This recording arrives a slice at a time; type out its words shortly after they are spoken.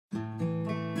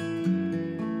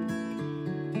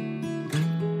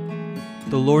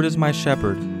The Lord is my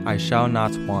shepherd, I shall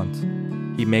not want.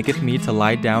 He maketh me to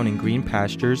lie down in green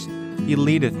pastures. He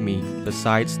leadeth me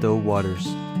beside still waters.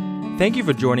 Thank you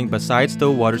for joining Beside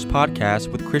Still Waters podcast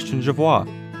with Christian Javois.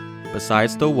 Beside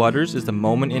Still Waters is the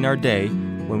moment in our day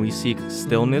when we seek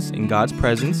stillness in God's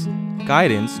presence,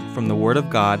 guidance from the Word of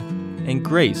God, and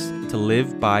grace to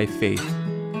live by faith.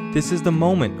 This is the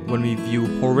moment when we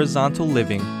view horizontal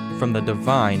living from the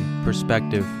divine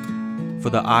perspective. For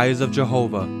the eyes of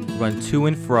Jehovah run to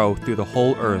and fro through the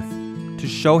whole earth to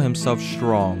show himself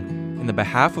strong in the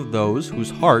behalf of those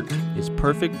whose heart is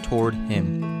perfect toward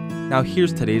him. Now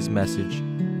here's today's message.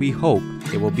 We hope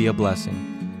it will be a blessing.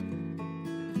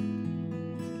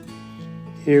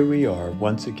 Here we are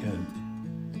once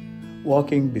again,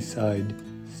 walking beside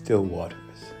still waters.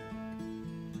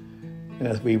 And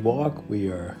as we walk, we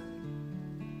are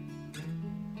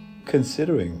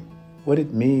considering what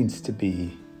it means to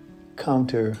be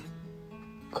counter-culture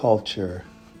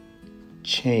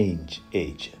change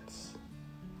agents.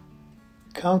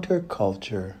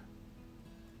 Counter-culture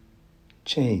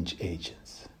change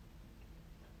agents.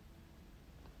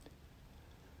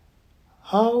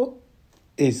 How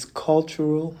is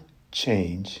cultural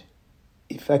change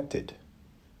effected?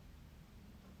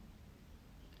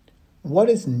 What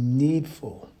is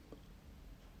needful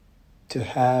to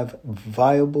have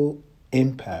viable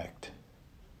impact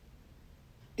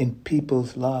in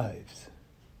people's lives?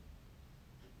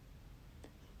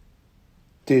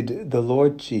 Did the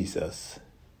Lord Jesus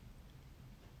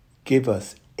give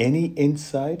us any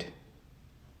insight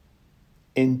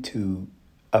into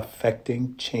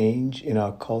affecting change in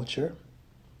our culture?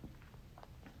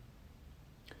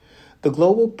 The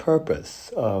global purpose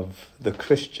of the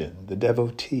Christian, the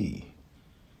devotee,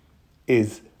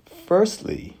 is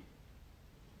firstly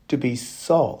to be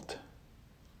salt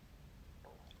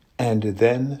and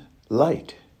then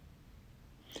light.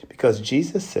 Because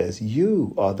Jesus says,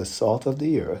 you are the salt of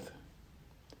the earth.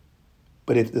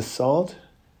 But if the salt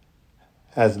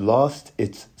has lost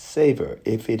its savor,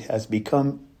 if it has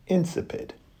become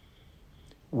insipid,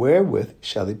 wherewith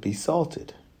shall it be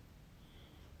salted?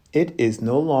 It is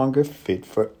no longer fit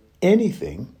for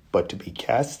anything but to be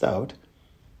cast out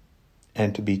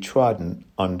and to be trodden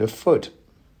underfoot.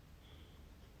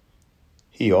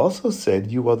 He also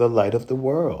said, you are the light of the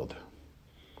world.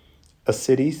 A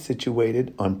city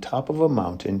situated on top of a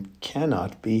mountain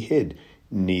cannot be hid,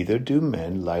 neither do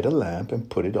men light a lamp and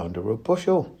put it under a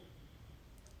bushel,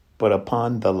 but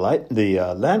upon the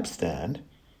lampstand,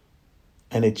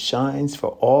 and it shines for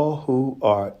all who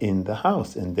are in the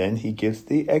house. And then he gives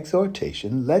the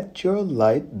exhortation, let your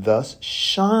light thus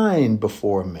shine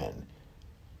before men,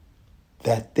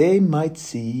 that they might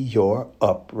see your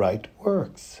upright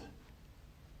works.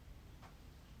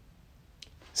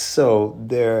 So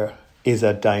there is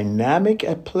a dynamic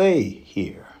at play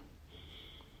here.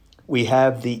 We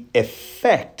have the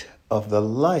effect of the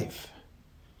life,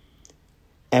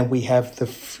 and we have the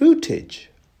fruitage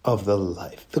of the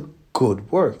life, the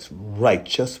good works,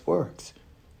 righteous works.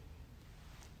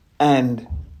 And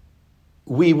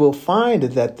we will find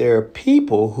that there are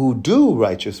people who do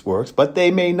righteous works, but they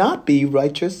may not be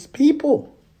righteous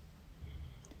people.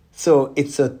 So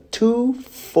it's a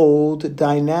twofold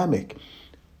dynamic.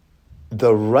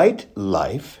 The right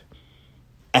life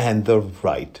and the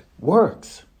right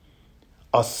works.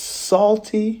 A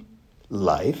salty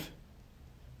life,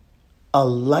 a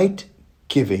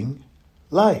light-giving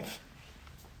life.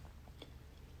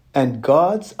 And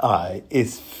God's eye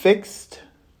is fixed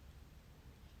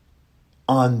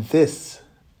on this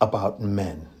about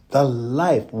men. The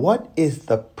life. What is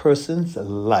the person's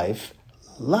life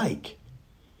like?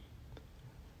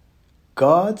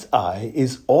 God's eye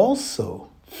is also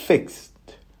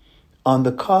fixed on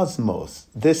the cosmos,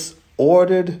 this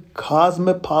ordered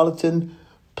cosmopolitan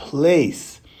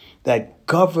place that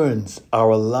governs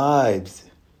our lives,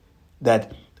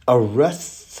 that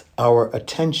arrests our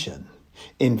attention.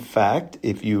 In fact,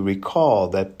 if you recall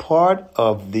that part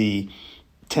of the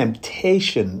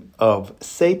temptation of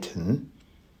Satan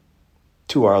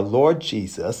to our Lord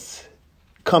Jesus,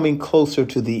 coming closer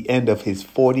to the end of his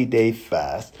 40-day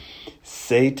fast,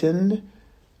 Satan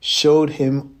showed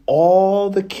him all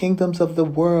the kingdoms of the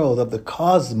world, of the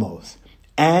cosmos,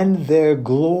 and their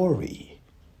glory.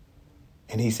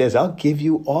 And he says, I'll give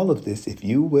you all of this if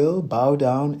you will bow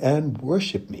down and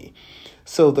worship me.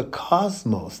 So the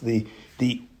cosmos, the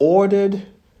ordered,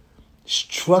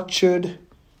 structured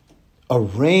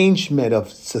arrangement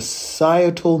of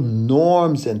societal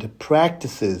norms and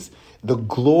practices, the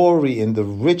glory and the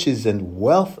riches and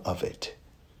wealth of it,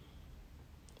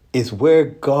 is where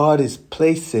God is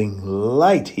placing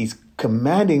light. He's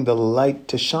commanding the light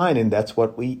to shine, and that's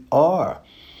what we are.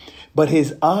 But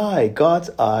his eye, God's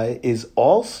eye, is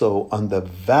also on the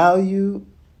value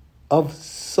of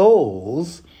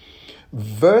souls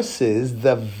versus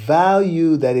the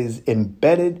value that is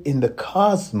embedded in the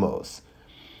cosmos.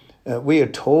 We are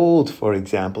told, for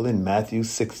example, in Matthew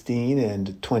 16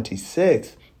 and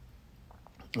 26,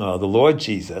 the Lord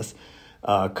Jesus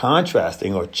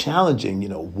contrasting or challenging,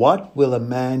 what will a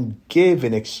man give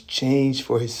in exchange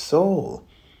for his soul?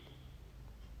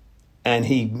 And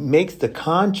he makes the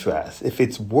contrast if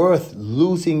it's worth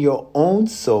losing your own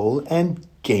soul and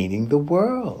gaining the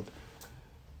world.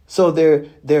 So there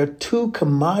are two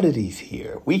commodities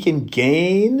here. We can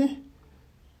gain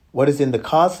what is in the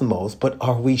cosmos, but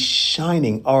are we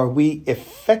shining? Are we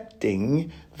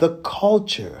affecting the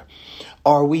culture?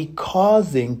 Are we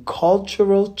causing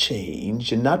cultural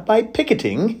change, and not by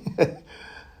picketing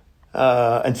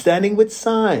and standing with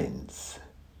signs?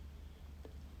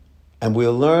 And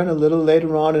we'll learn a little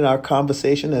later on in our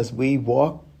conversation as we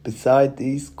walk beside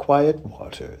these quiet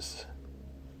waters.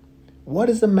 What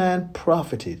is a man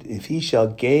profited if he shall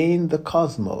gain the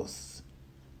cosmos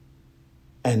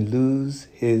and lose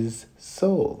his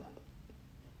soul?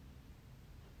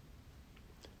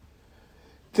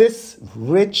 This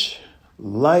rich,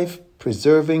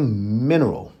 life-preserving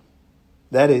mineral,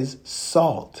 that is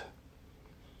salt,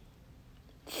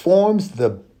 forms the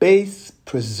base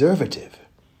preservative.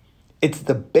 It's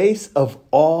the base of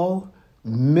all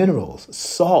minerals.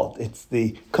 Salt, it's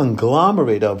the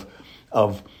conglomerate of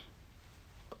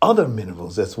other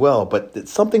minerals as well, but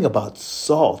it's something about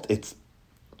salt. It's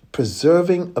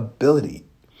preserving ability.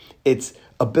 It's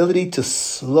ability to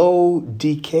slow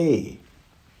decay.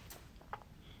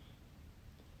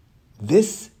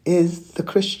 This is the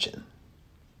Christian.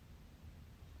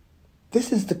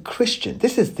 This is the Christian.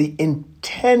 This is the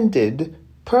intended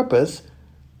purpose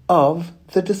of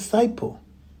the disciple.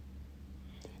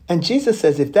 And Jesus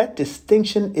says if that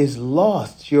distinction is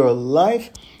lost, your life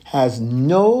has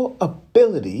no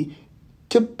ability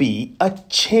to be a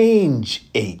change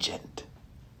agent.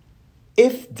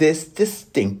 If this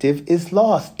distinctive is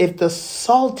lost, if the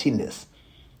saltiness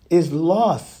is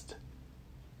lost,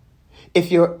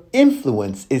 if your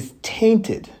influence is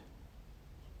tainted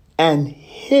and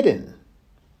hidden,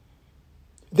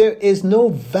 there is no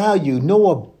value, no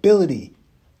ability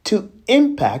to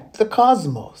impact the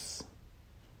cosmos.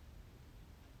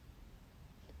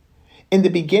 In the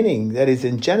beginning, that is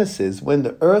in Genesis, when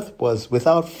the earth was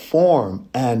without form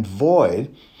and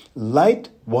void, light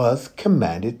was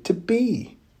commanded to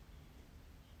be.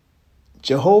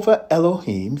 Jehovah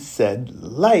Elohim said,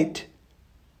 "Light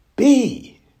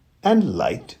be," and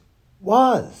light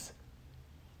was.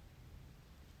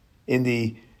 In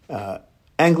the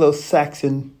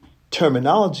Anglo-Saxon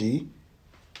terminology,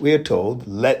 we are told,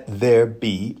 "Let there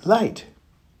be light."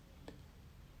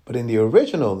 But in the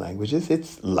original languages,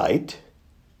 it's light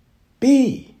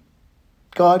be.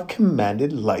 God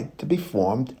commanded light to be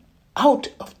formed out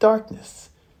of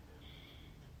darkness.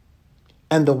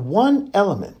 And the one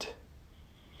element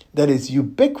that is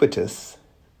ubiquitous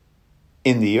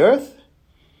in the earth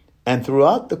and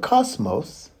throughout the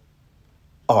cosmos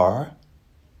are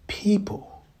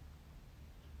people.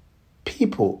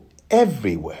 People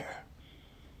everywhere.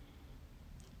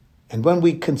 And when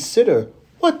we consider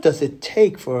what does it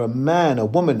take for a man, a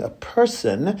woman, a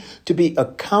person to be a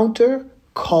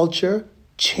counter-culture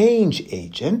change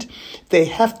agent, they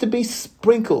have to be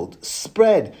sprinkled,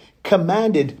 spread,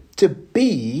 commanded to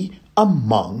be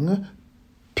among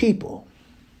people.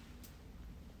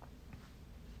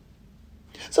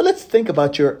 So let's think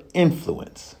about your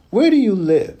influence. Where do you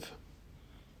live?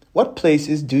 What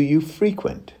places do you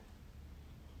frequent?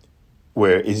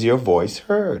 Where is your voice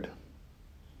heard?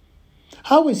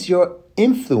 How is your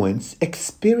influence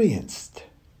experienced?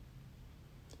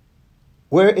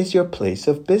 Where is your place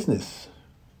of business?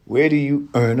 Where do you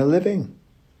earn a living?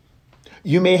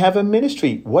 You may have a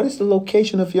ministry. What is the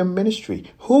location of your ministry?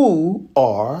 Who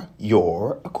are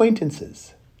your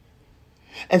acquaintances?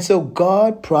 And so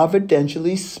God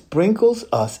providentially sprinkles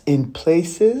us in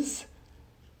places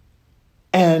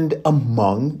and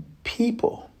among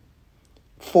people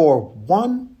for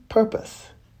one purpose: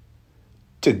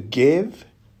 to give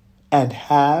and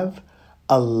have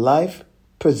a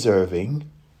life-preserving,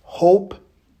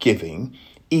 hope-giving,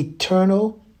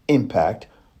 eternal impact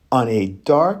on a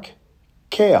dark,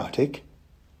 chaotic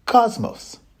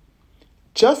cosmos,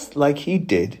 just like he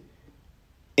did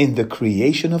in the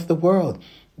creation of the world.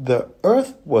 The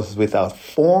earth was without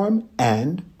form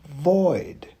and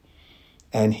void,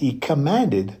 and he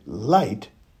commanded light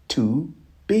to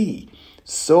be.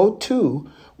 So too,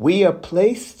 we are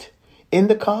placed in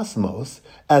the cosmos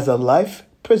as a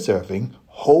life-preserving,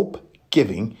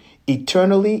 hope-giving,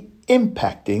 eternally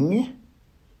impacting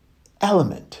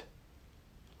element,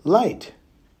 light.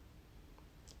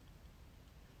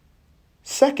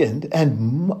 Second,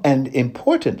 and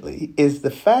importantly, is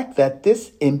the fact that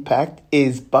this impact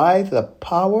is by the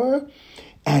power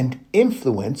and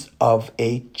influence of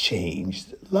a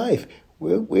changed life.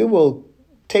 We will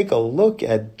take a look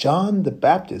at John the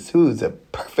Baptist, who is a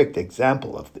perfect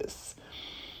example of this.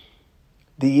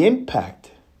 The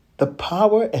impact, the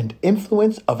power and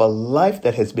influence of a life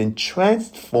that has been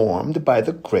transformed by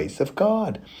the grace of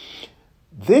God.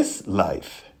 This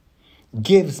life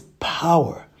gives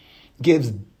power,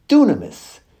 gives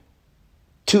dunamis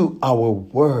to our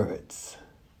words,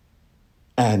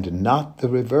 and not the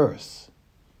reverse.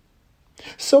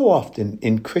 So often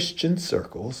in Christian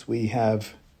circles, we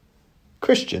have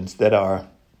Christians that are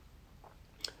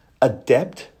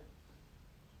adept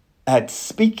at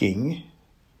speaking,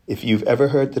 if you've ever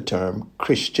heard the term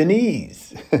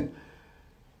Christianese.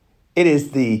 It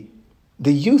is the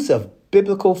use of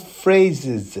biblical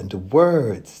phrases and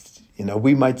words.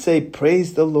 We might say,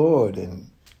 praise the Lord and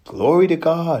glory to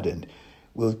God, and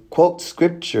we'll quote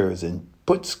scriptures and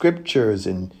put scriptures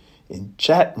in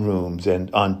chat rooms and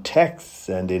on texts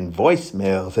and in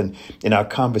voicemails, and in our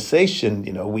conversation,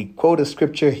 we quote a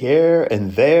scripture here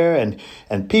and there,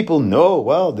 and people know,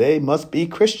 well, they must be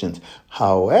Christians.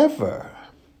 However,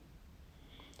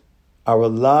 our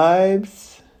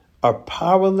lives are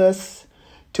powerless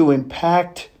to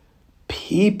impact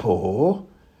people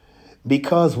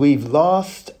because we've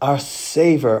lost our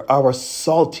savor, our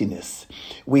saltiness.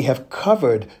 We have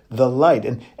covered the light.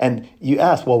 And you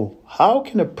ask, well, how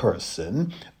can a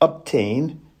person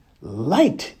obtain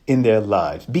light in their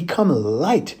lives, become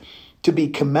light, to be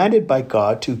commanded by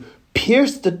God to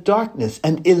pierce the darkness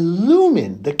and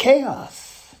illumine the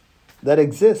chaos that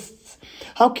exists?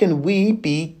 How can we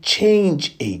be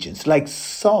change agents like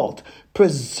salt,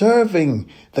 preserving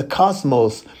the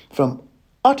cosmos from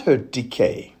utter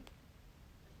decay?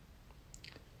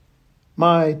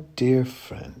 My dear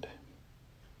friend,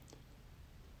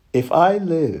 if I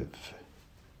live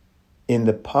in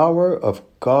the power of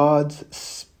God's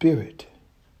Spirit,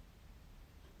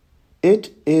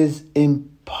 it is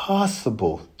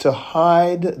impossible to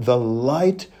hide the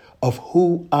light of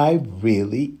who I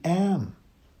really am.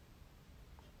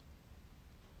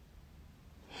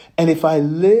 And if I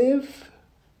live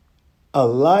a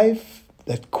life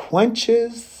that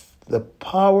quenches the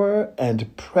power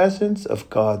and presence of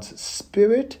God's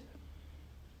Spirit,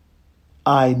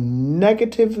 I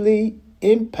negatively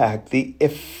impact the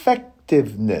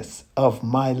effectiveness of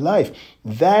my life.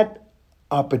 That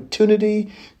opportunity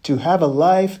to have a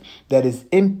life that is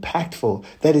impactful,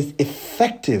 that is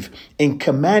effective in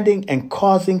commanding and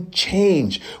causing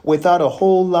change without a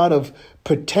whole lot of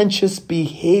pretentious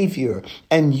behavior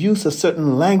and use of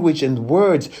certain language and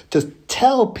words to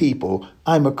tell people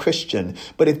I'm a Christian.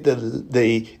 But if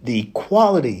the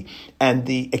quality and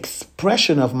the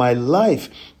expression of my life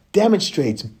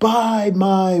demonstrates by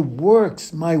my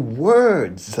works, my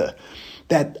words,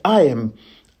 that I am,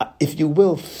 if you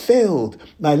will, filled,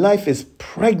 my life is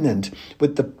pregnant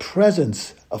with the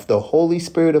presence of the Holy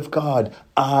Spirit of God,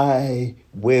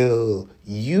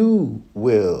 you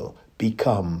will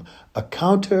become a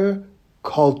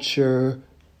counter-culture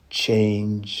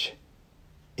change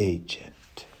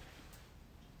agent.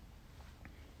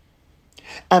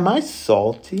 Am I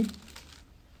salty?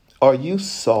 Are you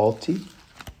salty?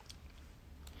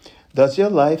 Does your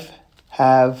life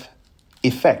have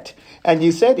effect? And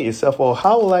you say to yourself, well,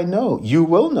 how will I know? You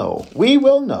will know. We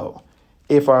will know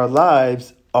if our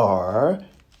lives are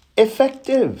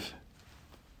effective.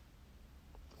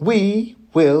 We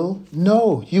will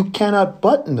know. You cannot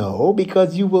but know,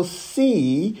 because you will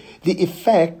see the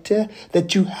effect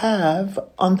that you have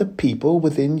on the people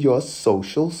within your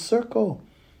social circle.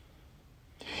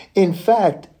 In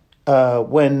fact,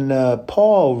 when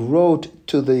Paul wrote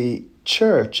to the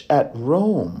church at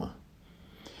Rome,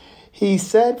 he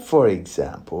said, for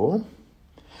example,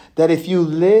 that if you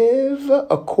live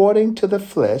according to the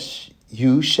flesh,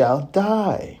 you shall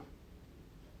die.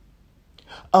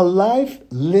 A life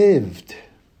lived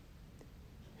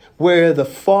where the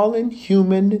fallen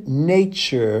human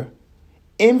nature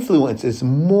influences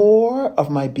more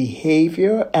of my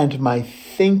behavior and my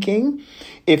thinking,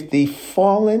 if the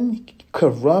fallen,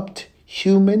 corrupt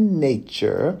human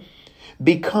nature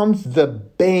becomes the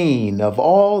bane of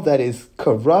all that is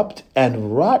corrupt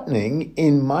and rotting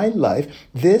in my life,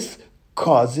 this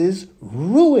causes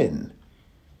ruin.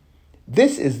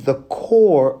 This is the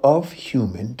core of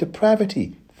human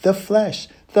depravity, the flesh,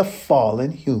 the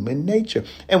fallen human nature.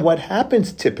 And what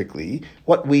happens typically,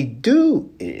 what we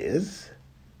do is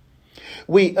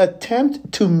we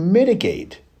attempt to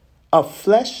mitigate a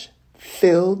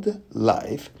flesh-filled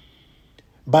life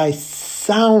by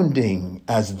sounding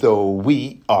as though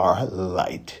we are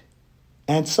light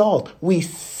and salt. We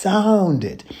sound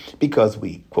it because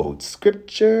we quote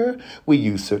scripture, we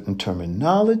use certain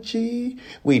terminology,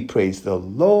 we praise the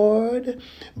Lord.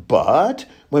 But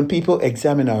when people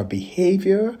examine our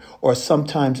behavior, or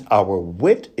sometimes our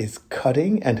wit is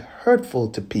cutting and hurtful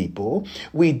to people,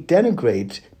 we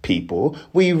denigrate people,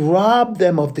 we rob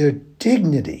them of their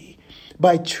dignity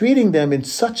by treating them in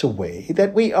such a way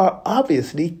that we are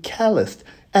obviously calloused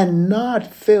and not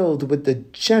filled with the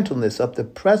gentleness of the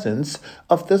presence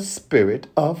of the Spirit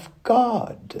of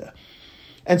God.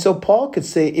 And so Paul could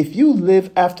say, if you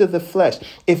live after the flesh,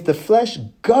 if the flesh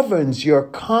governs your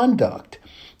conduct,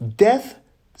 death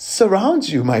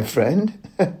surrounds you, my friend.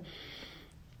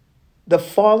 The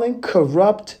fallen,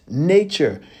 corrupt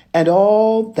nature and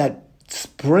all that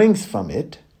springs from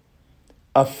it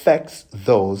affects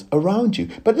those around you.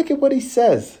 But look at what he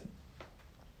says.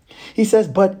 He says,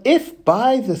 but if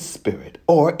by the Spirit,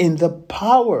 or in the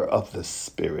power of the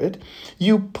Spirit,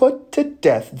 you put to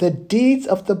death the deeds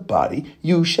of the body,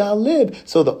 you shall live.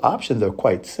 So the options are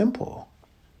quite simple.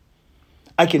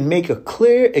 I can make a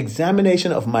clear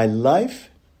examination of my life,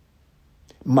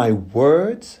 my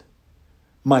words,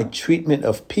 my treatment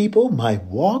of people, my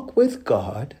walk with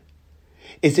God.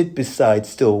 Is it beside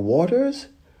still waters?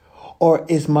 Or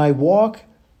is my walk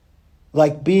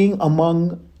like being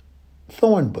among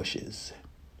thorn bushes,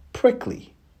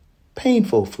 prickly,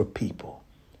 painful for people,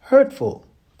 hurtful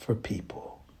for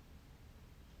people?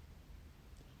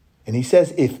 And he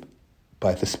says, if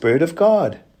by the Spirit of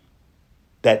God,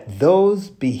 that those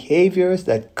behaviors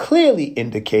that clearly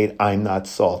indicate I'm not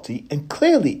salty and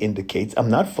clearly indicates I'm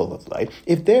not full of light,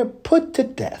 if they're put to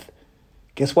death,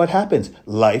 guess what happens?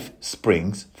 Life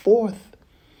springs forth.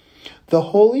 The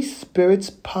Holy Spirit's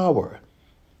power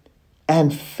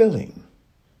and filling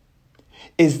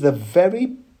is the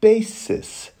very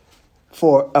basis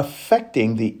for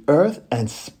affecting the earth and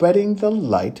spreading the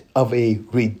light of a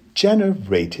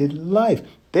regenerated life.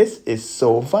 This is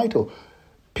so vital.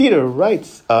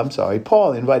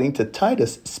 Paul, in writing to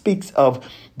Titus, speaks of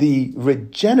the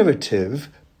regenerative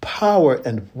power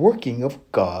and working of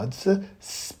God's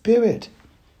Spirit.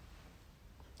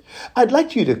 I'd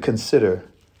like you to consider,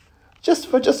 just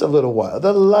for a little while,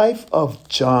 the life of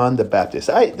John the Baptist.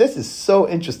 This is so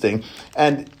interesting,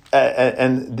 and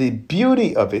the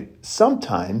beauty of it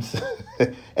sometimes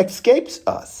escapes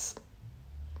us.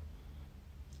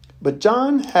 But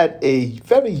John had a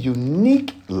very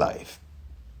unique life.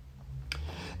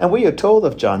 And we are told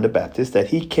of John the Baptist that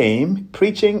he came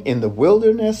preaching in the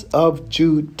wilderness of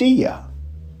Judea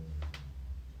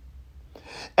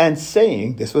and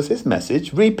saying, this was his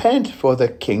message, repent, for the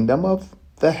kingdom of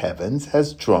the heavens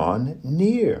has drawn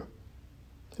near.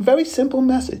 A very simple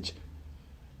message.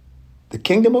 The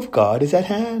kingdom of God is at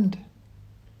hand.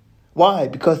 Why?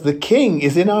 Because the king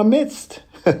is in our midst.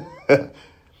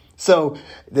 So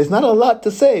there's not a lot to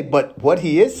say, but what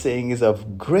he is saying is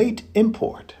of great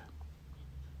import.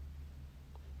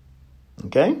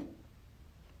 Okay?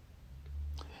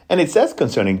 And it says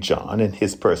concerning John and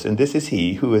his person, this is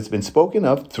he who has been spoken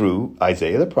of through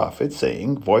Isaiah the prophet,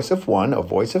 saying, voice of one, a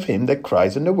voice of him that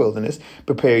cries in the wilderness,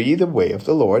 prepare ye the way of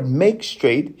the Lord, make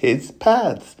straight his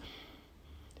paths.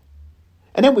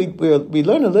 And then we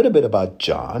learn a little bit about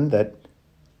John, that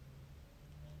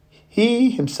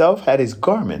he himself had his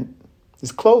garment,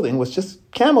 his clothing was just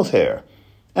camel's hair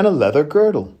and a leather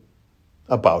girdle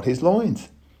about his loins.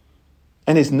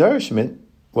 And his nourishment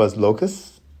was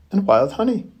locusts and wild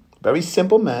honey. Very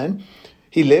simple man.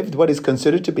 He lived what is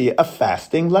considered to be a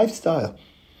fasting lifestyle.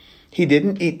 He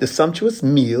didn't eat the sumptuous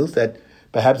meals that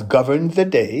perhaps governed the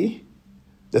day,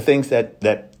 the things that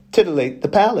titillate the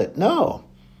palate. No.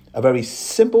 A very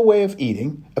simple way of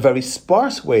eating, a very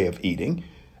sparse way of eating,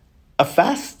 a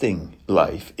fasting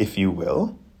life, if you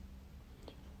will.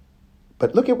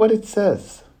 But look at what it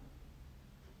says.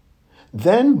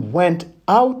 Then went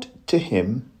out to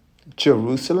him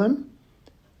Jerusalem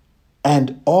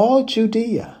and all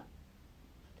Judea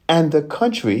and the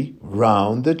country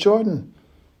round the Jordan,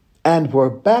 and were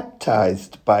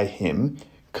baptized by him,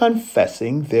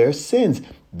 confessing their sins.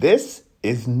 This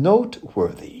is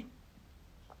noteworthy.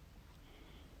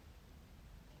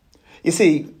 You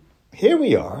see, here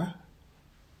we are,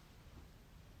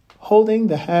 holding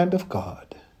the hand of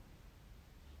God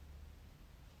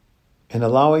and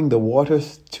allowing the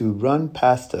waters to run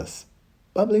past us,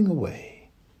 bubbling away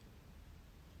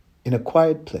in a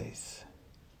quiet place.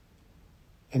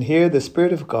 And here the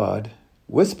Spirit of God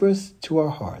whispers to our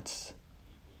hearts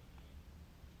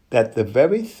that the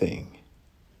very thing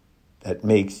that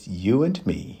makes you and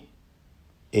me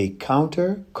a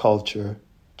counterculture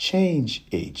change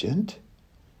agent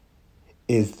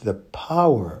is the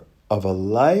power of a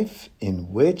life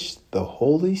in which the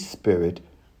Holy Spirit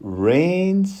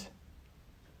reigns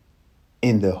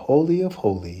in the Holy of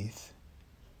Holies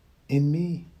in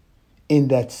me, in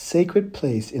that sacred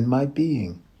place in my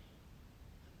being.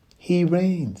 He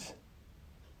reigns.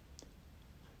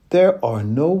 There are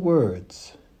no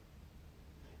words,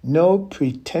 no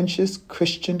pretentious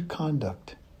Christian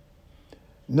conduct,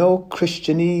 no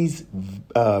Christianese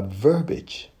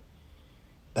verbiage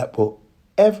that will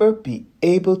ever be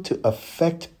able to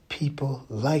affect people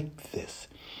like this.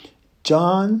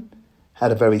 John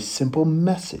had a very simple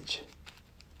message.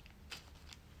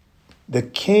 The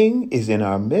King is in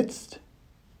our midst.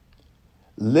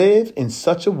 Live in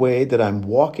such a way that I'm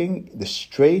walking the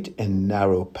straight and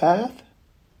narrow path.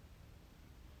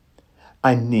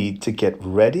 I need to get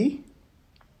ready.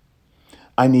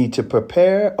 I need to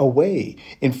prepare a way.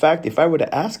 In fact, if I were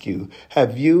to ask you,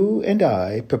 have you and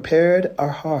I prepared our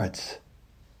hearts?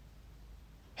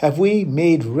 Have we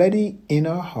made ready in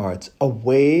our hearts a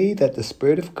way that the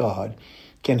Spirit of God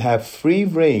can have free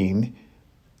reign,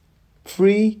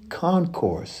 free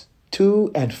concourse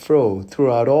to and fro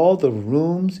throughout all the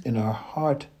rooms in our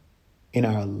heart, in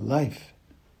our life?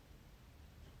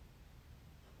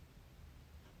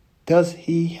 Does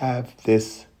He have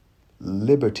this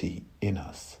liberty in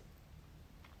us?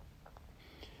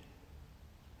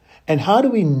 And how do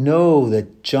we know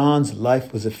that John's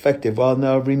life was effective? Well,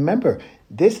 now remember,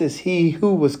 this is he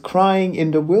who was crying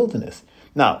in the wilderness.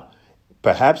 Now,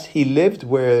 perhaps he lived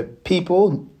where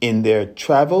people in their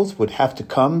travels would have to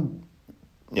come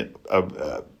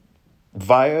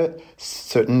via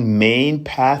certain main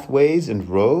pathways and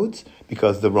roads,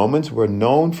 because the Romans were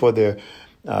known for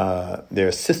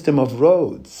their system of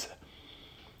roads.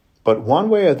 But one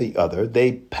way or the other,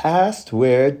 they passed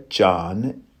where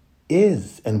John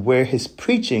is and where his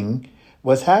preaching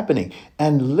was happening.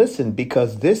 And listen,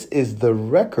 because this is the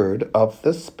record of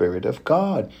the Spirit of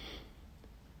God.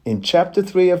 In chapter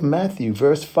 3 of Matthew,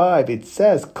 verse 5, it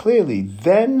says clearly,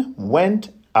 then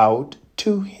went out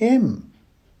to him.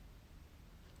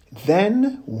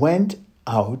 Then went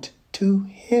out to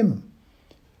him.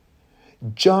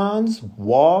 John's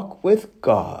walk with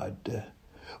God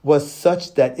was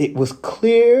such that it was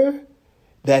clear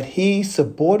that he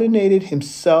subordinated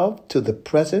himself to the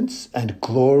presence and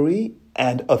glory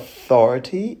and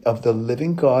authority of the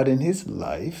living God in his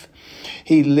life.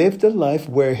 He lived a life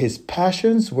where his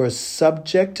passions were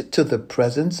subject to the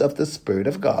presence of the Spirit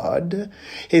of God.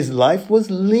 His life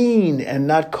was lean and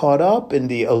not caught up in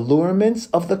the allurements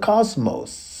of the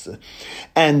cosmos.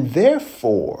 And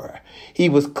therefore, he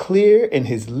was clear in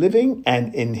his living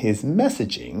and in his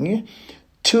messaging,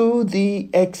 to the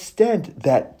extent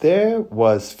that there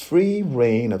was free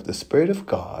reign of the Spirit of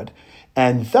God,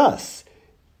 and thus,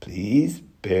 please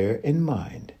bear in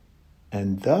mind,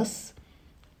 and thus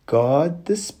God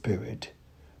the Spirit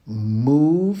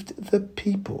moved the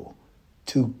people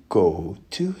to go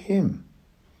to him.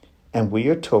 And we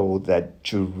are told that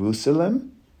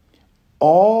Jerusalem,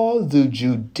 all the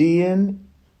Judean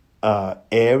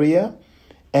area,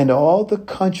 and all the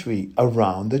country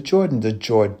around the Jordan, the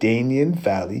Jordanian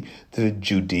Valley, the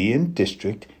Judean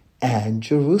district, and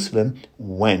Jerusalem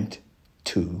went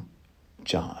to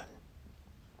John.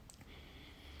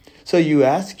 So you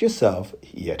ask yourself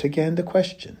yet again the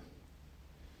question,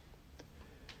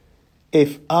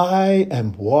 if I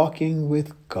am walking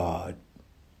with God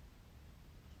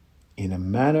in a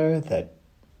manner that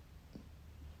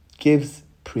gives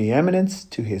preeminence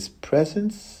to his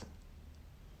presence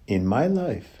in my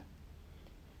life,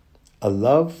 a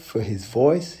love for his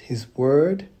voice, his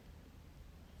word,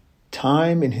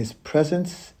 time in his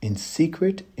presence, in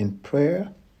secret, in prayer,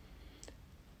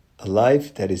 a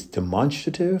life that is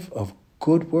demonstrative of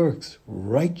good works,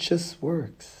 righteous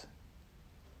works,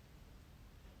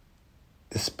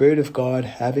 the Spirit of God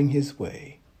having his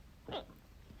way,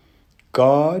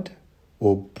 God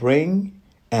will bring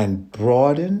and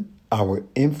broaden our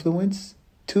influence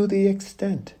to the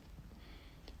extent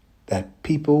that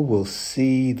people will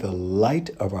see the light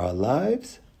of our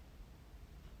lives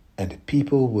and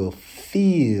people will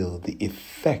feel the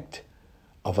effect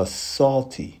of a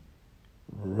salty,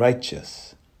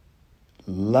 righteous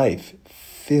life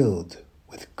filled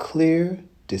with clear,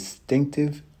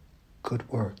 distinctive good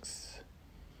works.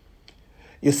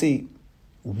 You see,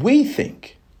 we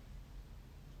think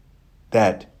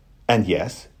that, and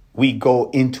yes, we go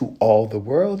into all the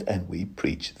world and we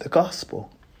preach the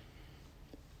gospel.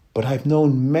 But I've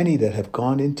known many that have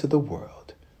gone into the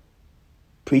world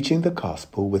preaching the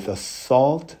gospel with a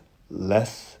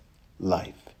salt-less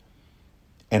life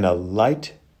and a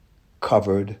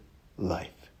light-covered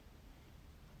life.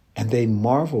 And they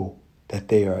marvel that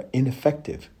they are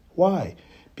ineffective. Why?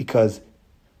 Because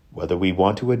whether we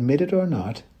want to admit it or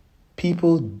not,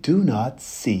 people do not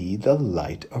see the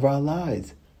light of our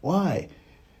lives. Why?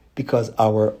 Because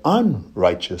our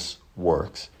unrighteous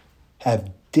works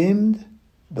have dimmed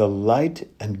the light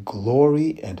and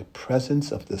glory and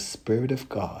presence of the Spirit of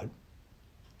God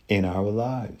in our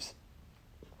lives.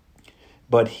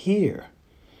 But here,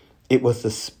 it was the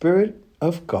Spirit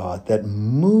of God that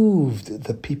moved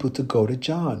the people to go to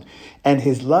John. And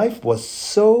his life was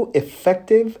so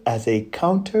effective as a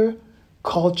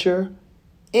counter-culture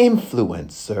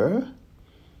influencer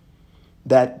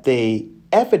that they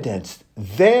evidenced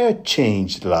their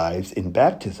changed lives in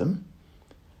baptism.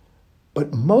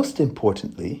 But most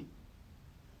importantly,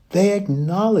 they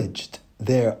acknowledged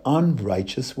their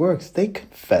unrighteous works. They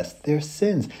confessed their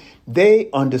sins. They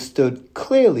understood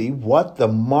clearly what the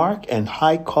mark and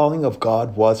high calling of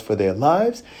God was for their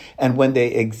lives. And when they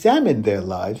examined their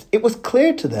lives, it was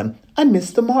clear to them, I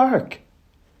missed the mark.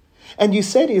 And you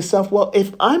say to yourself, well,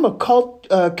 if I'm a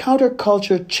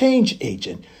counterculture change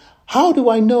agent, how do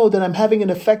I know that I'm having an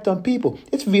effect on people?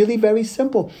 It's really very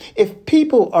simple. If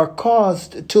people are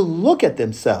caused to look at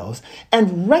themselves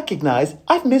and recognize,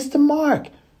 I've missed the mark,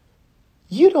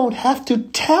 you don't have to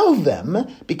tell them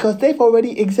because they've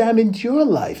already examined your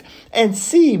life and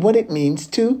see what it means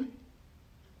to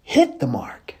hit the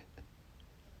mark.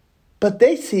 But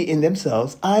they see in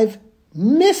themselves, I've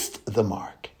missed the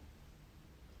mark.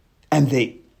 And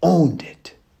they owned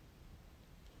it.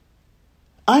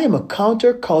 I am a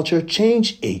counterculture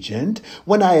change agent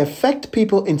when I affect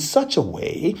people in such a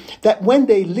way that when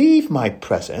they leave my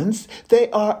presence, they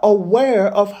are aware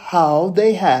of how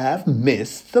they have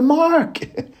missed the mark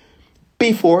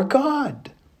before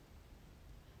God.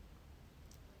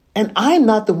 And I'm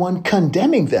not the one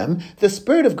condemning them. The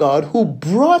Spirit of God who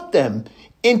brought them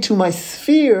into my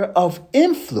sphere of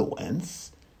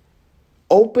influence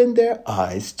opened their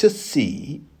eyes to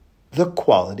see the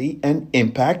quality and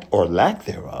impact or lack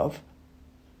thereof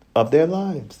of their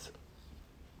lives.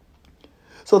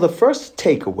 So the first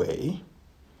takeaway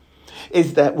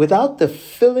is that without the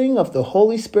filling of the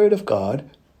Holy Spirit of God,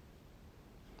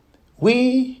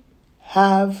 we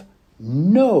have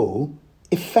no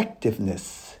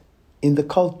effectiveness in the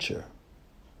culture.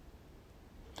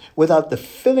 Without the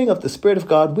filling of the Spirit of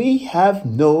God, we have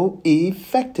no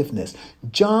effectiveness.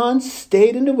 John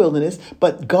stayed in the wilderness,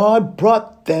 but God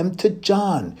brought them to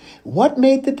John. What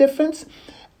made the difference?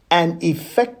 An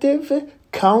effective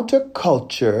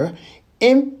counterculture,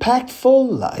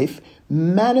 impactful life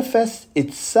manifests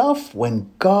itself when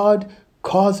God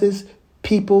causes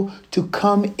people to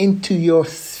come into your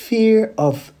sphere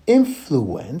of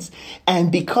influence.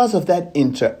 And because of that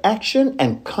interaction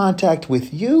and contact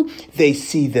with you, they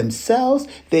see themselves,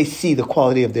 they see the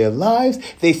quality of their lives,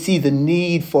 they see the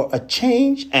need for a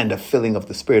change and a filling of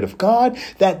the Spirit of God,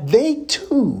 that they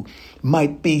too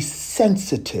might be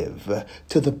sensitive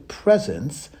to the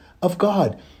presence of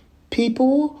God.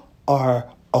 People are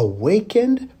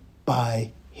awakened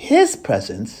by His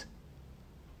presence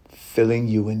filling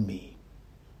you and me.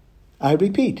 I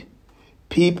repeat,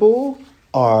 people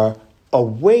are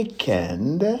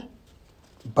awakened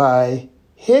by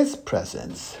His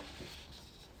presence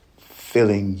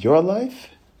filling your life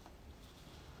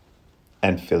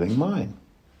and filling mine.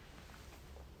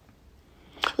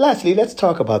 Lastly, let's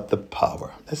talk about the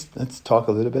power. Let's talk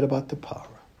a little bit about the power.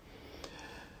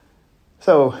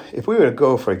 So if we were to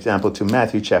go, for example, to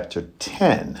Matthew chapter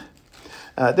 10,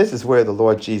 this is where the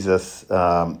Lord Jesus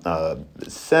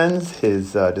sends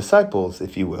his disciples,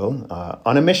 if you will,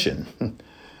 on a mission.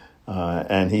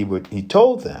 And he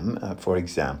told them, for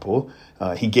example,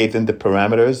 he gave them the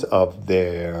parameters of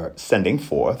their sending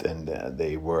forth, and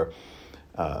they were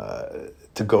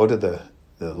to go to the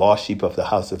lost sheep of the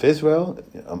house of Israel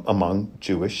among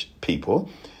Jewish people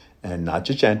and not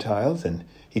to Gentiles. And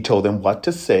he told them what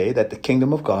to say, that the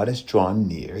kingdom of God has drawn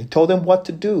near. He told them what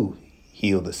to do.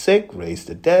 Heal the sick, raise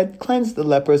the dead, cleanse the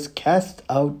lepers, cast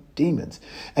out demons.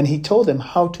 And he told them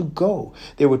how to go.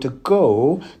 They were to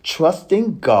go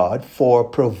trusting God for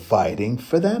providing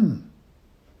for them.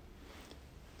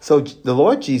 So the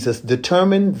Lord Jesus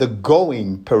determined the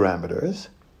going parameters.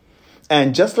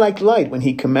 And just like light, when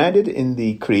he commanded in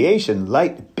the creation,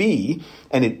 light be,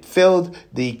 and it filled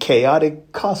the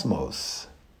chaotic cosmos,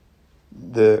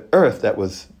 the earth that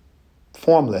was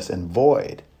formless and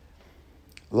void.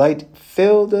 Light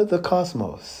filled the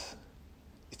cosmos.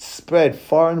 spread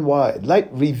far and wide. Light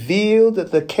revealed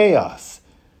the chaos.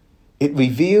 It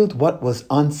revealed what was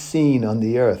unseen on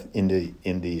the earth in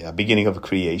the beginning of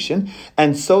creation.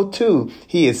 And so too,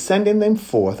 he is sending them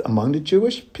forth among the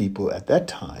Jewish people at that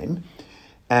time.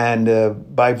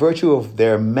 And by virtue of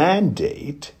their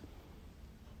mandate,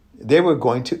 they were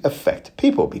going to affect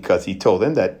people, because he told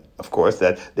them that, of course,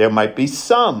 that there might be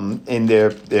some in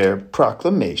their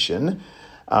proclamation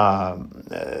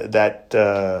that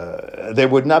there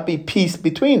would not be peace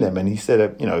between them. And he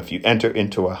said, if you enter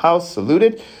into a house, salute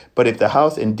it. But if the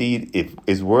house indeed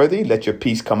is worthy, let your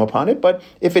peace come upon it. But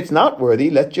if it's not worthy,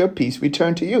 let your peace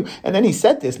return to you. And then he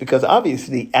said this because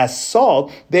obviously as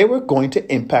salt, they were going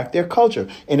to impact their culture.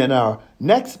 And in our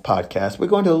next podcast, we're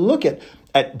going to look at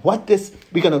what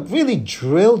we're going to really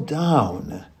drill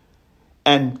down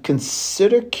and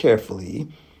consider carefully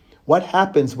what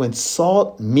happens when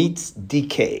salt meets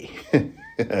decay.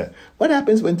 What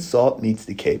happens when salt meets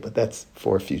decay? But that's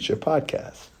for a future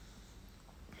podcast.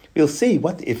 We'll see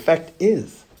what the effect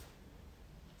is.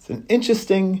 It's an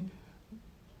interesting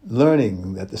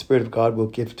learning that the Spirit of God will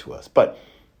give to us. But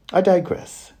I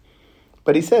digress.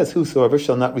 But he says, whosoever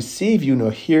shall not receive you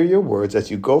nor hear your words as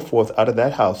you go forth out of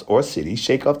that house or city,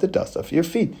 shake off the dust off your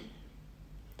feet.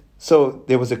 So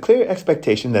there was a clear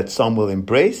expectation that some will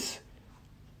embrace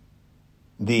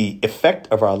the effect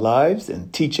of our lives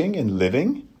and teaching and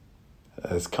living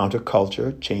as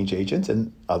counterculture change agents,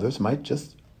 and others might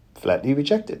just flatly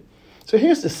reject it. So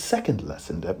here's the second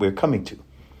lesson that we're coming to.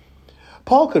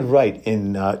 Paul could write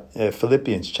in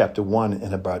Philippians chapter 1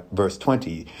 and about verse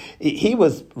 20. He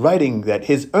was writing that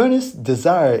his earnest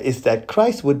desire is that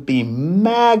Christ would be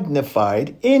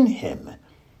magnified in him.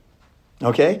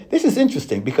 Okay, this is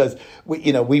interesting because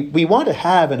we want to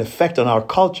have an effect on our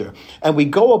culture, and we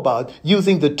go about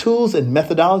using the tools and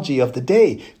methodology of the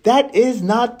day. That is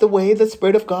not the way the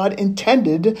Spirit of God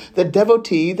intended the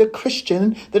devotee, the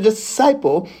Christian, the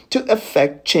disciple to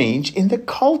effect change in the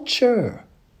culture.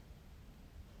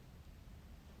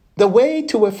 The way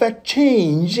to effect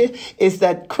change is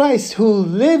that Christ, who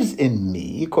lives in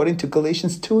me, according to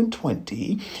Galatians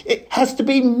 2:20, it has to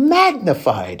be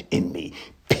magnified in me.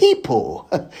 People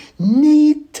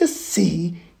need to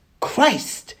see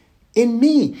Christ in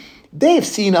me. They've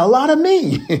seen a lot of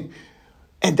me.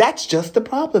 And that's just the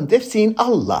problem. They've seen a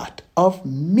lot of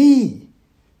me.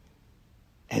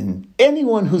 And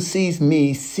anyone who sees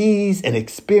me sees and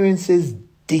experiences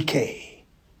decay.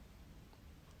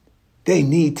 They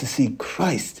need to see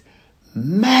Christ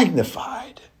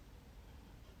magnified.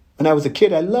 When I was a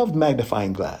kid, I loved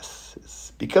magnifying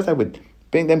glasses because I would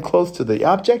bring them close to the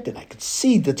object, and I could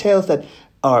see details that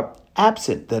are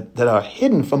absent, that are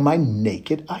hidden from my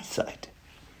naked eyesight.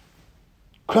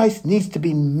 Christ needs to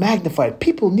be magnified.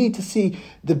 People need to see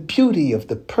the beauty of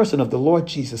the person of the Lord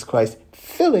Jesus Christ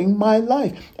filling my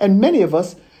life. And many of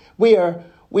us, we are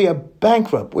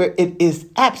bankrupt, where it is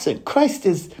absent. Christ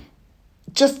is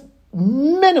just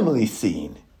minimally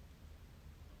seen.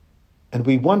 And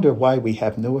we wonder why we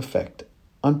have no effect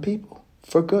on people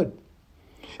for good.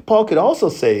 Paul could also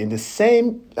say in the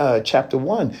same chapter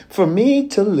 1, for me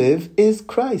to live is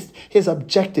Christ. His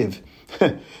objective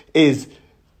is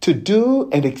to do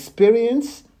and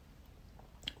experience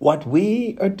what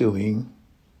we are doing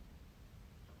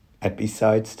at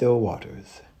Beside Still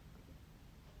Waters.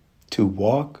 To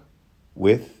walk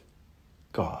with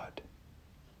God.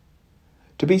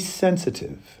 To be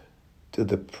sensitive to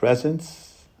the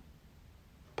presence,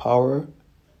 power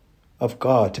of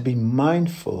God, to be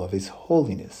mindful of his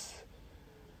holiness,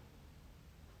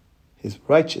 his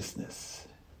righteousness,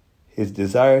 his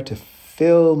desire to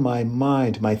fill my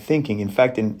mind, my thinking. In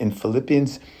fact, in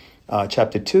Philippians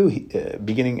chapter 2,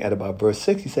 beginning at about verse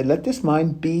 6, he said, let this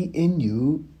mind be in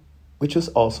you, which was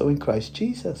also in Christ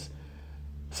Jesus.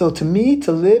 So to me,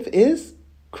 to live is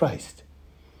Christ.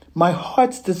 My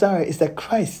heart's desire is that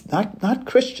Christ, not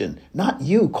Christian, not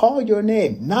you, call your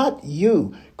name, not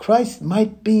you, Christ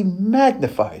might be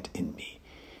magnified in me.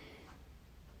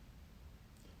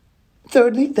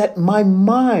 Thirdly, that my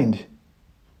mind,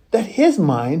 that his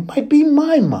mind might be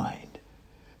my mind,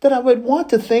 that I would want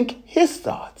to think his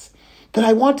thoughts, that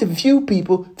I want to view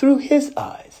people through his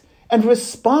eyes and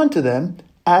respond to them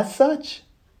as such.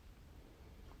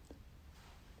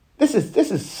 This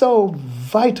is so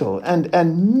vital,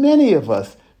 and many of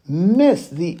us miss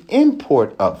the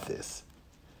import of this.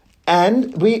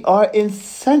 And we are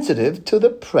insensitive to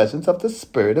the presence of the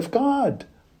Spirit of God.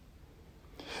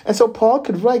 And so Paul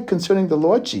could write concerning the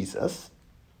Lord Jesus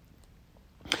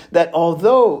that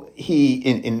although he,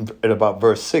 in about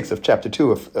verse 6 of chapter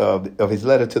 2 of his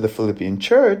letter to the Philippian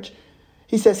church,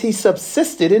 He says he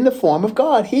subsisted in the form of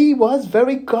God. He was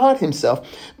very God himself,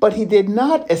 but he did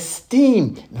not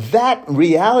esteem that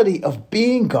reality of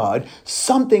being God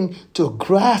something to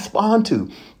grasp onto.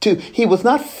 He was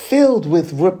not filled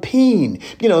with rapine,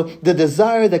 the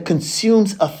desire that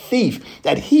consumes a thief,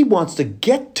 that he wants to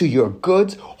get to your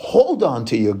goods, hold on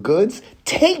to your goods,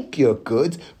 take your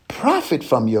goods, profit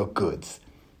from your goods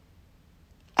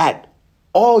at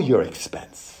all your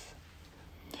expense.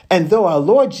 And though our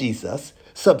Lord Jesus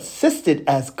subsisted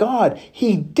as God,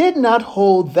 he did not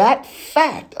hold that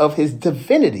fact of his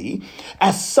divinity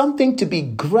as something to be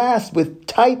grasped with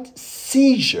tight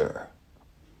seizure.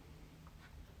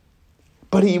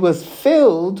 But he was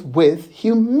filled with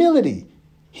humility.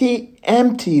 He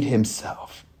emptied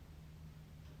himself.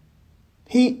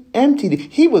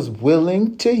 He was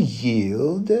willing to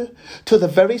yield to the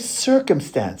very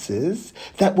circumstances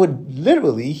that would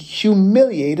literally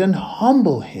humiliate and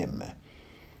humble him.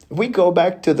 If we go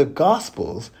back to the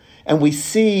Gospels and we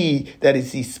see that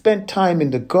as he spent time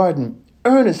in the garden,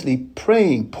 earnestly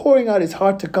praying, pouring out his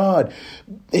heart to God,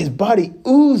 his body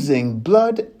oozing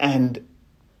blood and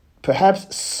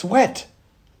perhaps sweat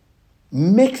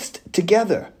mixed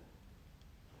together,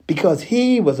 because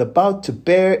he was about to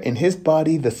bear in his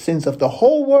body the sins of the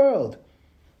whole world,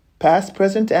 past,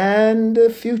 present, and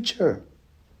future.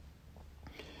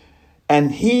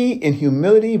 And he, in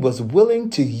humility, was willing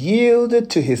to yield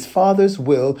to his Father's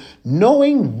will,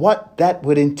 knowing what that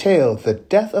would entail: the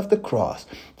death of the cross,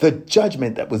 the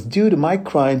judgment that was due to my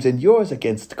crimes and yours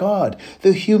against God,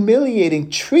 the humiliating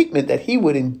treatment that he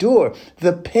would endure,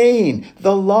 the pain,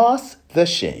 the loss, the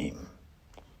shame.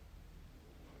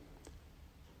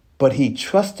 But he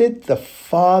trusted the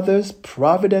Father's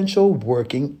providential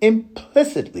working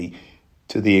implicitly,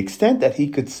 to the extent that he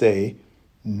could say,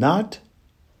 "Not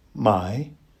my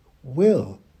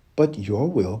will, but your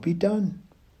will be done."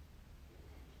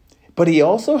 But he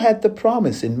also had the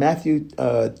promise in Matthew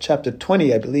chapter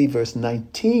 20, I believe, verse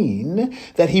 19,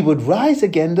 that he would rise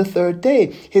again the third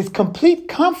day. His complete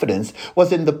confidence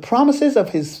was in the promises of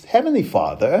his heavenly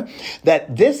Father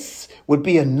that this would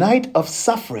be a night of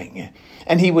suffering,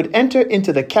 and he would enter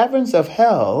into the caverns of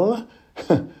hell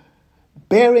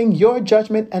bearing your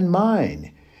judgment and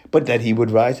mine, but that he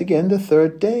would rise again the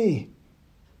third day.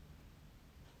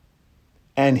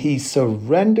 And he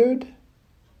surrendered,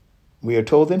 we are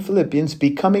told in Philippians,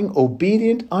 becoming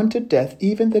obedient unto death,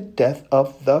 even the death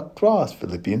of the cross,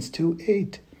 Philippians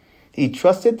 2:8. He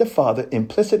trusted the Father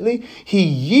implicitly. He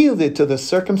yielded to the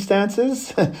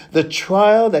circumstances, the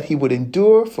trial that he would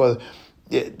endure for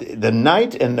the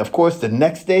night and, of course, the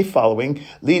next day following,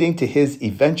 leading to his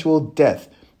eventual death,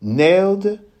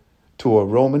 nailed to a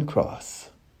Roman cross.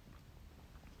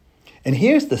 And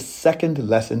here's the second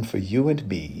lesson for you and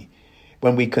me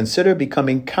when we consider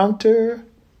becoming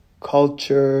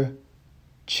counter-culture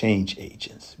change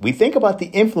agents. We think about the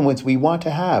influence we want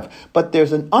to have, but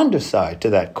there's an underside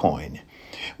to that coin.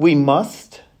 We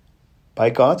must, by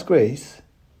God's grace,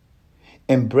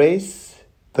 embrace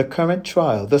the current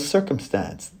trial, the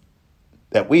circumstance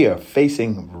that we are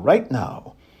facing right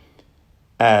now,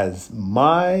 as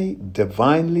my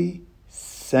divinely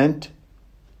sent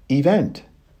event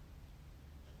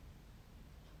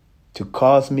to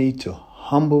cause me to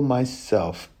humble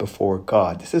myself before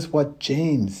God. This is what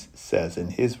James says in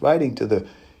his writing to the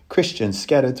Christians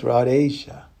scattered throughout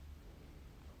Asia.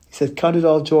 He says, "Count it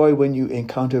all joy when you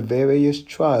encounter various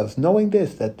trials, knowing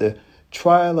this, that the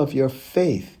trial of your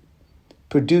faith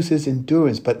produces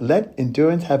endurance, but let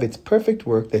endurance have its perfect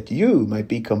work, that you might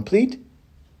be complete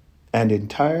and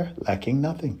entire, lacking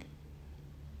nothing."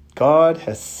 God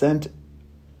has sent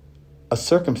a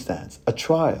circumstance, a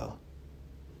trial.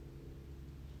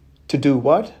 To do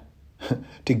what?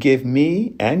 To give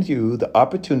me and you the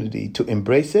opportunity to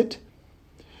embrace it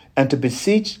and to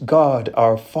beseech God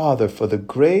our Father for the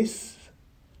grace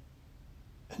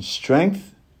and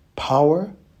strength,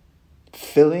 power,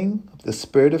 filling of the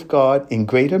Spirit of God in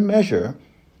greater measure,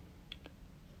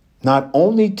 not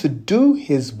only to do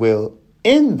his will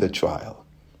in the trial,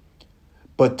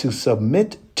 but to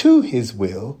submit to his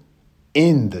will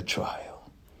in the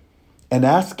trial, and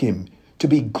ask him to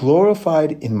be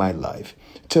glorified in my life,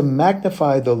 to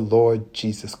magnify the Lord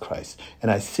Jesus Christ.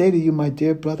 And I say to you, my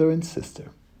dear brother and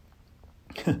sister,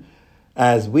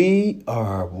 as we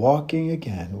are walking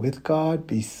again with God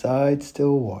beside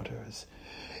still waters,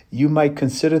 you might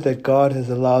consider that God has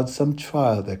allowed some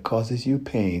trial that causes you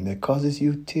pain, that causes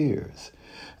you tears.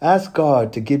 Ask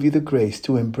God to give you the grace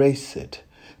to embrace it.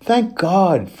 Thank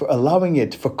God for allowing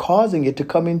it, for causing it to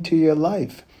come into your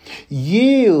life.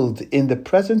 Yield in the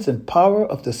presence and power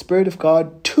of the Spirit of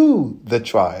God to the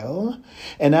trial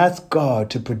and ask God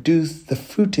to produce the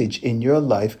fruitage in your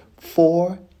life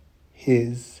for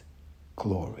His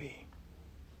glory.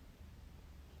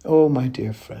 Oh, my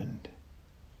dear friend,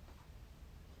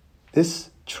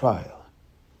 this trial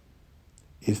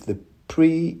is the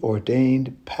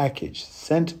preordained package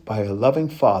sent by a loving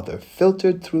Father,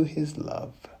 filtered through His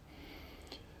love,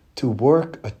 to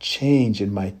work a change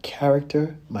in my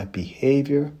character, my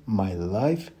behavior, my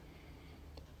life,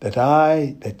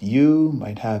 that you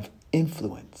might have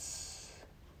influence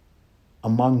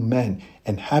among men.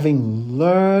 And having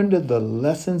learned the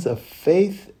lessons of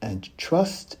faith and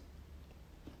trust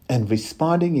and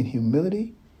responding in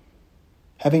humility,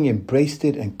 having embraced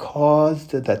it and caused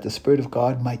that the Spirit of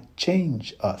God might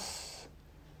change us,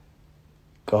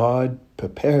 God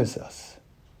prepares us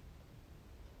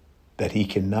that He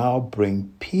can now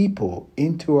bring people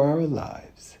into our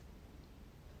lives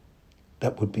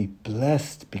that would be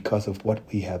blessed because of what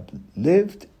we have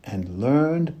lived and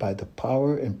learned by the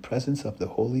power and presence of the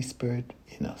Holy Spirit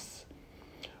in us.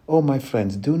 Oh, my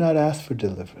friends, do not ask for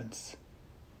deliverance,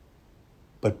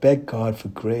 but beg God for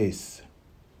grace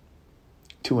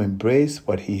to embrace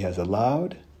what He has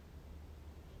allowed,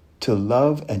 to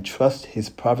love and trust His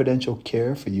providential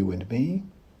care for you and me,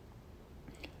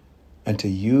 and to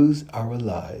use our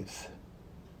lives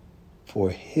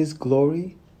for His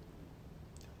glory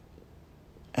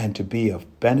and to be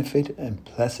of benefit and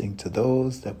blessing to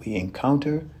those that we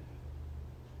encounter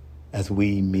as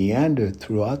we meander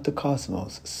throughout the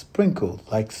cosmos, sprinkled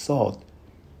like salt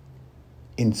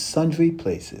in sundry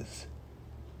places,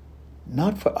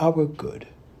 not for our good,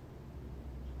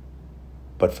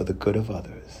 but for the good of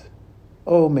others.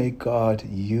 Oh, may God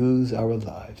use our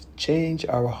lives, change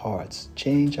our hearts,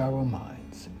 change our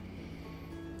minds,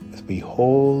 as we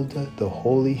hold the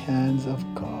holy hands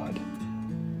of God,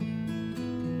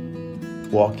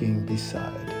 walking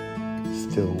beside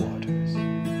still waters.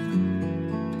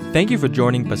 Thank you for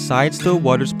joining Beside Still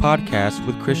Waters podcast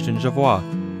with Christian Javois.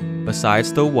 Beside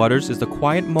Still Waters is the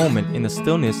quiet moment in the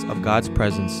stillness of God's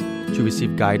presence to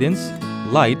receive guidance,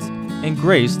 light, and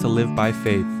grace to live by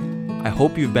faith. I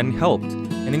hope you've been helped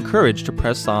and encouraged to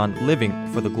press on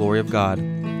living for the glory of God.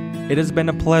 It has been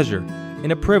a pleasure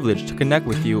and a privilege to connect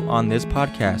with you on this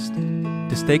podcast.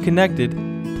 To stay connected,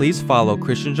 please follow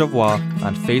Christian Javois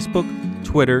on Facebook,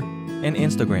 Twitter, and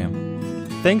Instagram.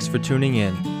 Thanks for tuning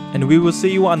in, and we will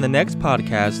see you on the next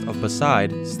podcast of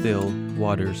Beside Still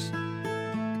Waters.